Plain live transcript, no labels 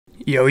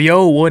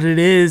Yo, what it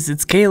is,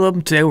 it's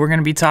Caleb. Today we're going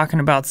to be talking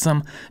about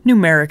some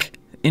numeric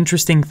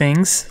interesting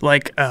things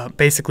like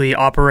basically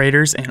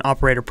operators and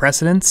operator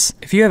precedence.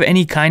 If you have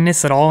any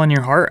kindness at all in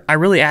your heart, I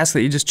really ask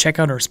that you just check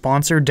out our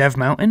sponsor,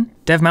 DevMountain.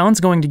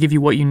 DevMountain's going to give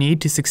you what you need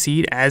to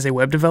succeed as a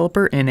web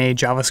developer in a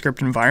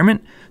JavaScript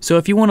environment. So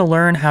if you want to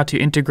learn how to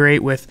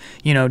integrate with,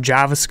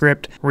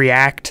 JavaScript,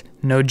 React,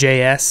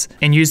 Node.js,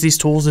 and use these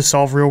tools to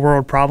solve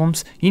real-world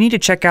problems, you need to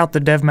check out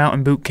the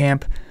DevMountain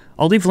Bootcamp.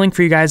 I'll leave a link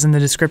for you guys in the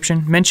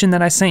description. Mention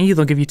that I sent you,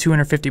 they'll give you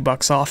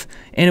 $250 off,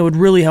 and it would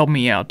really help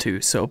me out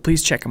too, so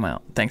please check them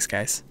out. Thanks,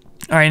 guys.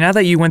 Alright, now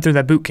that you went through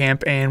that boot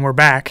camp and we're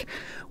back,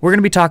 we're going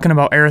to be talking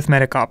about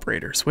arithmetic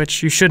operators,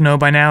 which you should know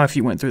by now if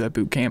you went through that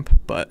boot camp,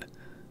 but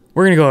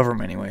we're going to go over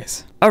them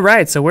anyways.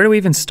 Alright, so where do we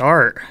even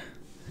start?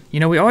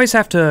 We always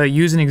have to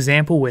use an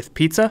example with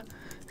pizza,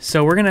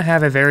 so we're going to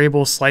have a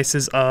variable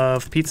slices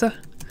of pizza,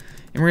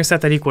 and we're going to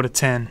set that equal to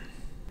 10.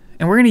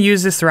 And we're going to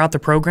use this throughout the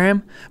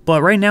program,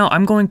 but right now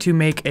I'm going to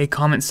make a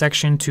comment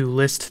section to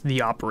list the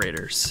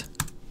operators.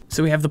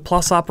 So we have the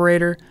plus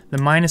operator, the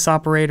minus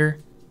operator,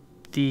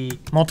 the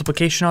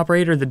multiplication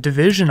operator, the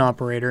division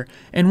operator,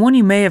 and one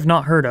you may have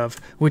not heard of,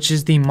 which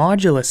is the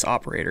modulus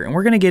operator, and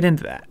we're going to get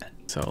into that.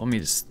 So let me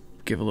just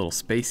give a little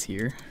space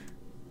here.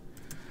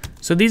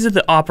 So these are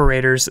the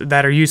operators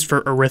that are used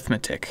for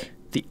arithmetic,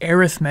 the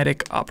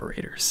arithmetic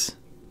operators.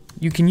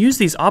 You can use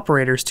these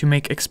operators to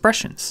make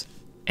expressions.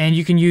 And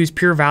you can use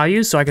pure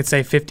values, so I could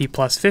say 50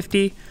 plus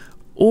 50,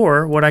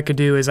 or what I could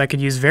do is I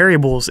could use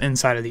variables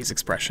inside of these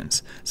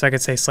expressions. So I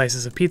could say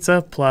slices of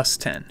pizza plus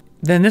 10.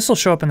 Then this will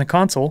show up in the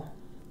console.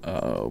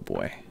 Oh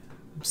boy,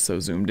 I'm so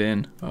zoomed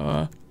in.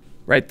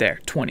 Right there,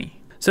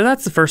 20. So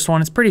that's the first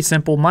one. It's pretty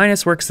simple.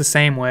 Minus works the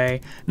same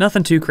way.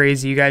 Nothing too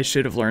crazy. You guys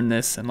should have learned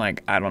this in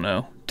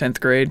 10th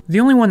grade.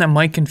 The only one that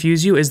might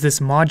confuse you is this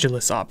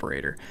modulus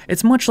operator.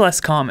 It's much less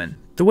common.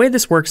 The way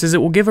this works is it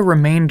will give a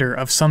remainder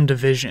of some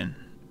division.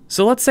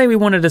 So let's say we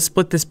wanted to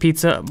split this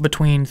pizza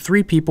between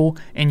 3 people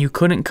and you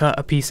couldn't cut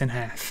a piece in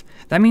half.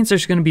 That means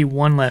there's going to be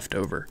 1 left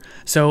over.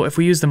 So if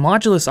we use the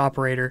modulus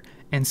operator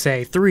and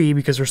say 3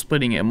 because we're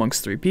splitting it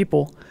amongst 3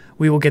 people,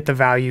 we will get the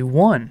value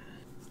 1.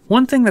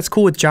 One thing that's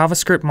cool with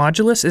JavaScript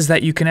modulus is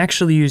that you can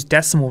actually use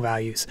decimal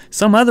values.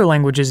 Some other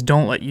languages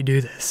don't let you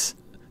do this.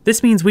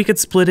 This means we could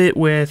split it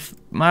with,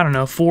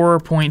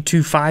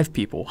 4.25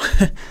 people.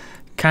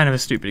 Kind of a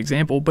stupid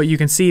example, but you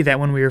can see that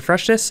when we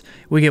refresh this,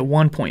 we get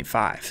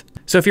 1.5.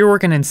 So if you're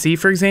working in C,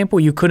 for example,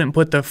 you couldn't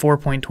put the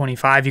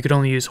 4.25, you could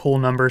only use whole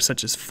numbers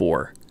such as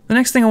 4. The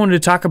next thing I wanted to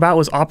talk about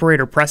was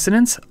operator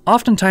precedence.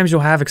 Oftentimes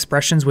you'll have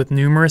expressions with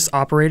numerous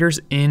operators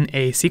in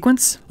a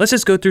sequence. Let's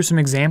just go through some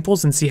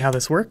examples and see how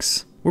this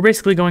works. We're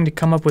basically going to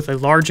come up with a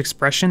large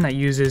expression that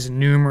uses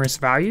numerous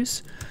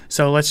values.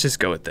 So let's just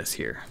go with this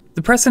here.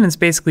 The precedence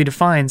basically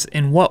defines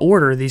in what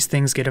order these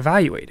things get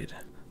evaluated.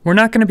 We're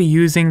not going to be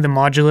using the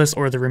modulus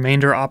or the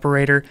remainder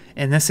operator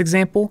in this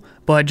example,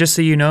 but just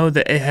so you know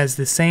that it has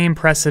the same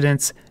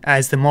precedence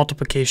as the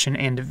multiplication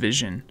and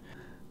division.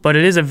 But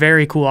it is a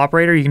very cool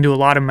operator. You can do a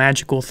lot of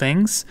magical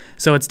things,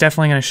 so it's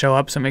definitely going to show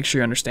up, so make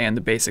sure you understand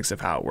the basics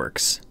of how it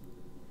works.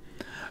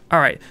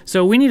 Alright,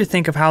 so we need to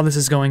think of how this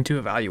is going to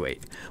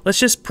evaluate. Let's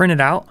just print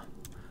it out.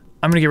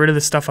 I'm going to get rid of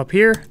this stuff up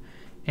here,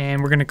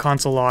 and we're going to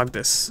console log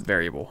this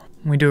variable.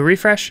 When we do a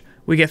refresh,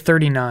 we get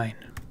 39.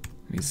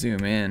 Let me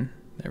zoom in.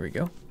 There we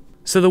go.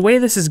 So the way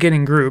this is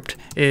getting grouped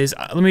is,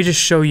 let me just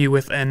show you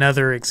with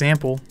another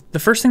example. The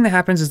first thing that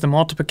happens is the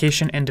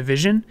multiplication and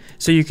division.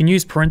 So you can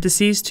use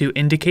parentheses to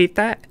indicate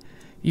that.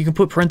 You can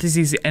put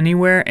parentheses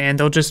anywhere and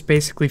they'll just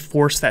basically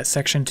force that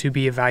section to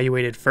be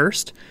evaluated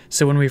first.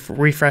 So when we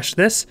refresh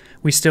this,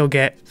 we still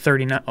get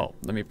 39. Oh,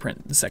 let me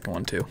print the second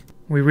one too.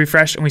 We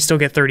refresh and we still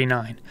get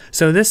 39.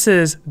 So this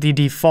is the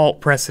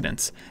default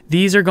precedence.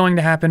 These are going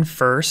to happen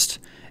first,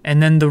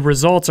 and then the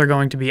results are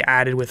going to be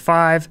added with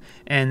 5,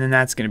 and then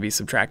that's going to be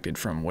subtracted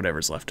from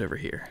whatever's left over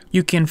here.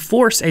 You can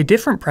force a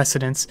different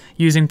precedence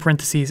using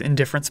parentheses in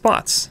different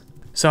spots.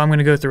 So I'm going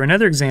to go through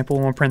another example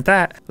and we'll print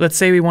that. Let's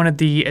say we wanted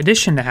the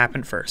addition to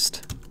happen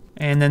first,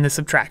 and then the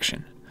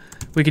subtraction.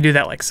 We could do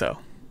that like so.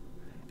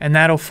 And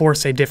that'll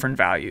force a different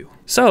value.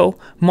 So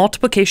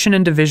multiplication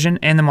and division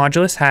and the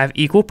modulus have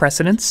equal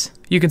precedence.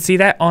 You can see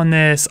that on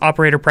this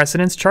operator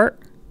precedence chart.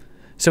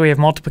 So we have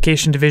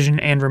multiplication, division,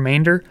 and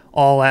remainder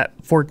all at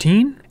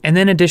 14, and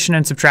then addition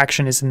and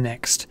subtraction is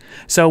next.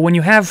 So when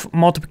you have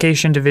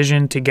multiplication,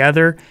 division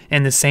together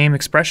in the same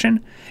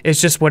expression,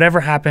 it's just whatever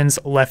happens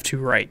left to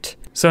right.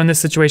 So in this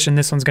situation,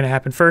 this one's going to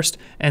happen first,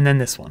 and then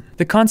this one.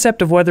 The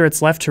concept of whether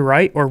it's left to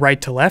right or right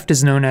to left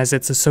is known as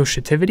its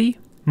associativity.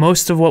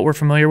 Most of what we're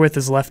familiar with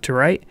is left to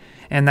right,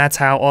 and that's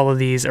how all of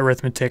these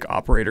arithmetic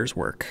operators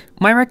work.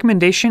 My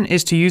recommendation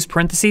is to use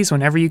parentheses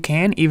whenever you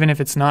can, even if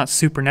it's not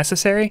super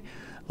necessary.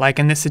 Like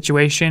in this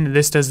situation,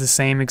 this does the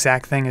same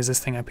exact thing as this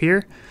thing up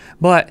here,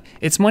 but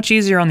it's much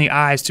easier on the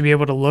eyes to be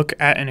able to look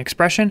at an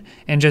expression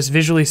and just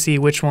visually see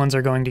which ones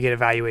are going to get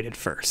evaluated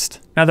first.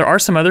 Now there are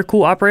some other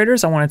cool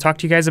operators I want to talk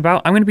to you guys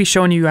about. I'm going to be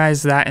showing you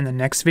guys that in the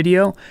next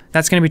video.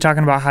 That's going to be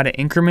talking about how to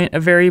increment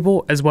a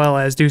variable as well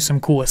as do some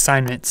cool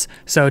assignments.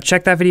 So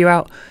check that video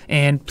out,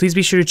 and please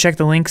be sure to check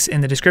the links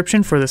in the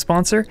description for the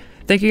sponsor.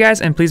 Thank you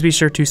guys, and please be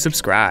sure to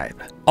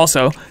subscribe.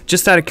 Also,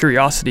 just out of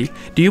curiosity,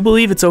 do you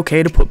believe it's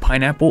okay to put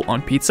pineapple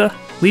on pizza?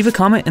 Leave a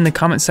comment in the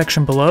comment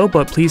section below,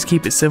 but please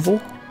keep it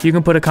civil. You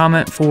can put a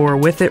comment for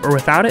with it or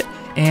without it,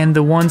 and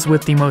the ones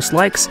with the most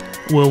likes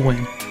will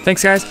win.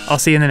 Thanks guys, I'll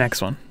see you in the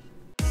next one.